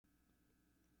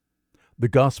The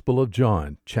Gospel of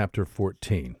John, chapter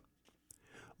 14.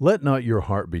 Let not your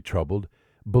heart be troubled.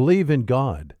 Believe in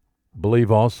God.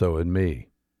 Believe also in me.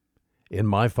 In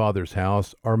my Father's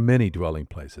house are many dwelling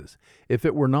places. If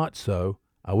it were not so,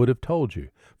 I would have told you,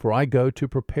 for I go to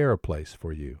prepare a place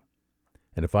for you.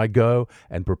 And if I go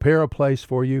and prepare a place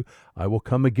for you, I will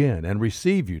come again and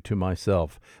receive you to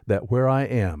myself, that where I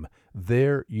am,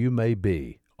 there you may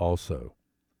be also.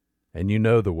 And you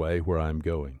know the way where I am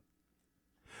going.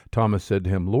 Thomas said to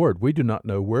him, Lord, we do not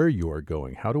know where you are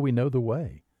going. How do we know the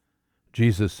way?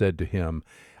 Jesus said to him,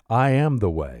 I am the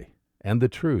way, and the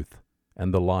truth,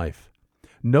 and the life.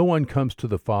 No one comes to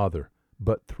the Father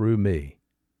but through me.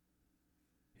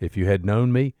 If you had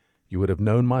known me, you would have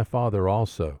known my Father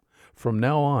also. From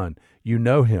now on, you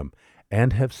know him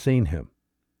and have seen him.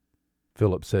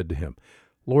 Philip said to him,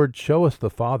 Lord, show us the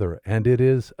Father, and it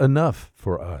is enough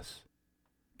for us.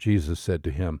 Jesus said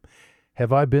to him,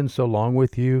 Have I been so long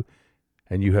with you,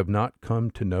 and you have not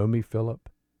come to know me, Philip?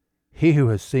 He who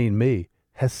has seen me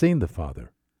has seen the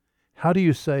Father. How do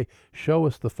you say, Show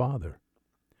us the Father?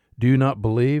 Do you not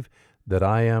believe that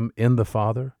I am in the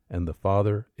Father, and the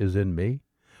Father is in me?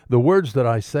 The words that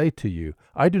I say to you,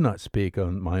 I do not speak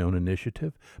on my own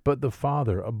initiative, but the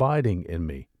Father abiding in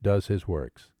me does his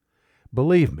works.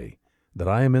 Believe me that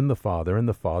I am in the Father, and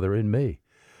the Father in me.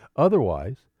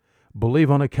 Otherwise, believe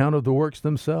on account of the works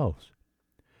themselves.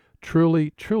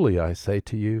 Truly, truly, I say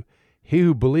to you, he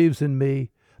who believes in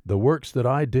me, the works that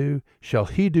I do, shall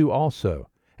he do also,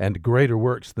 and greater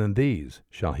works than these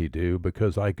shall he do,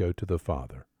 because I go to the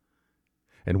Father.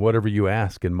 And whatever you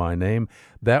ask in my name,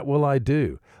 that will I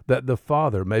do, that the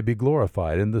Father may be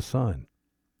glorified in the Son.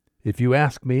 If you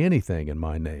ask me anything in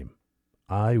my name,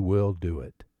 I will do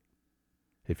it.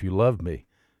 If you love me,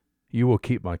 you will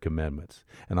keep my commandments,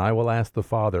 and I will ask the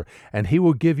Father, and he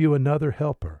will give you another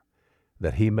helper,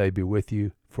 that he may be with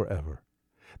you forever.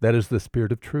 That is the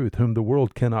Spirit of truth, whom the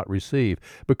world cannot receive,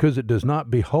 because it does not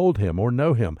behold him or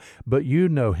know him, but you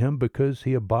know him because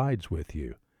he abides with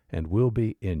you and will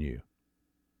be in you.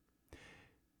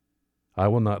 I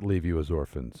will not leave you as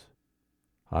orphans.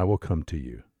 I will come to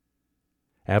you.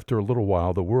 After a little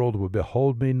while the world will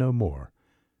behold me no more,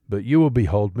 but you will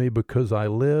behold me, because I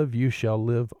live, you shall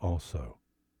live also.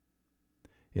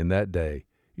 In that day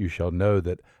you shall know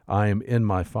that I am in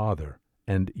my Father,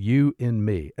 and you in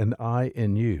me, and I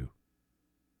in you.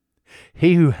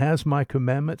 He who has my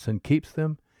commandments and keeps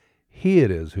them, he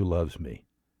it is who loves me.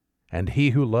 And he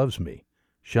who loves me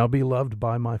shall be loved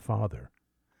by my Father.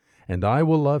 And I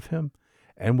will love him,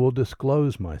 and will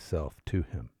disclose myself to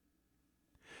him.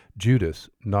 Judas,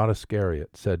 not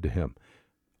Iscariot, said to him,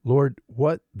 Lord,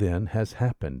 what then has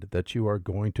happened that you are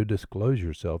going to disclose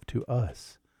yourself to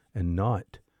us, and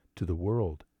not to the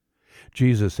world?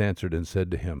 Jesus answered and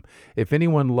said to him, If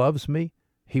anyone loves me,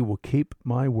 he will keep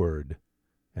my word,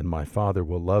 and my Father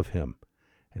will love him,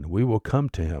 and we will come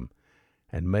to him,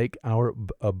 and make our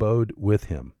abode with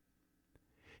him.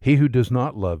 He who does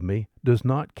not love me does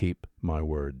not keep my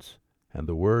words, and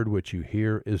the word which you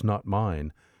hear is not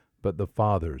mine, but the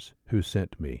Father's who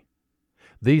sent me.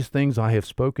 These things I have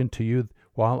spoken to you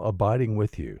while abiding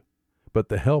with you. But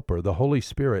the Helper, the Holy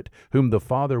Spirit, whom the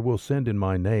Father will send in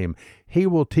my name, he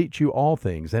will teach you all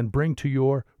things, and bring to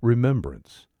your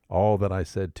remembrance all that I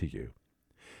said to you.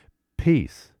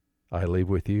 Peace I leave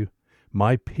with you,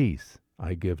 my peace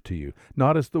I give to you.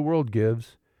 Not as the world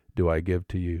gives, do I give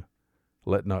to you.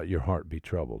 Let not your heart be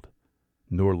troubled,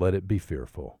 nor let it be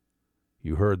fearful.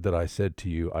 You heard that I said to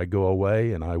you, I go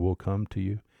away, and I will come to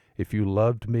you. If you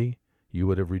loved me, you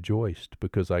would have rejoiced,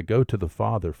 because I go to the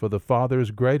Father, for the Father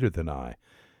is greater than I.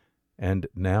 And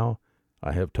now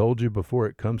I have told you before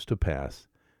it comes to pass,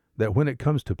 that when it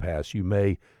comes to pass you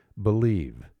may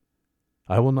believe.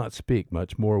 I will not speak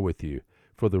much more with you,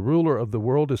 for the ruler of the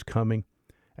world is coming,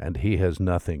 and he has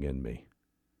nothing in me.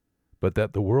 But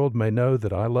that the world may know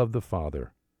that I love the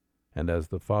Father, and as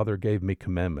the Father gave me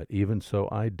commandment, even so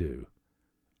I do.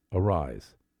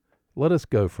 Arise, let us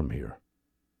go from here.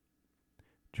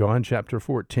 John chapter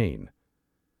 14.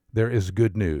 There is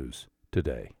good news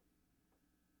today.